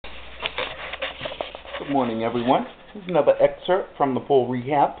morning, everyone. This is another excerpt from the full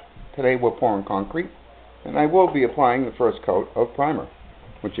Rehab. Today we're pouring concrete, and I will be applying the first coat of primer,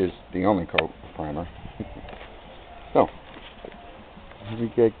 which is the only coat of primer. So, we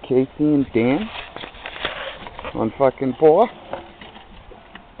got Casey and Dan on fucking pour.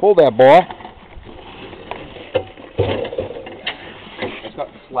 Pull that ball.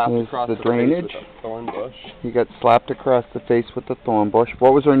 There's the drainage. Thorn bush. He got slapped across the face with the thorn bush.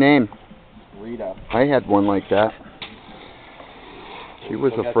 What was her name? Rehab. I had one like that. She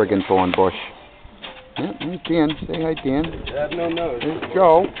was a friggin' thorn bush. Yeah, hey Dan, say hi, Dan. I have no nose. There's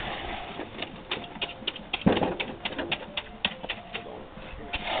Joe.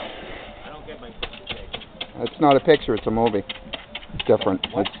 It's not a picture, it's a movie. It's different.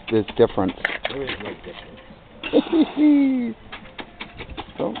 It's different. There is no difference.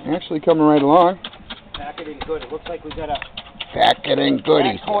 So, actually coming right along. Pack it in good. It looks like we got a... Pack it in good,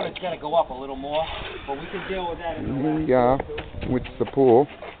 he that corner's got to go up a little more, but we can deal with that in the Here we are, with the pool.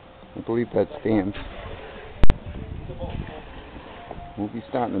 I believe that's Dan's. We'll be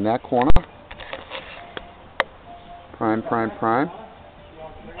starting in that corner. Prime, prime, prime.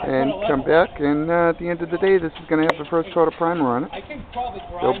 And come back, and at the end of the day, this is going to have the first coat of primer on it.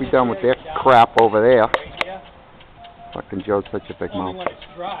 They'll be done with their crap over there. Fucking Joe's such a big mouth.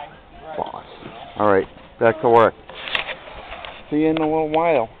 Boss. Alright, back to work. See you in a little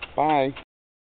while. Bye.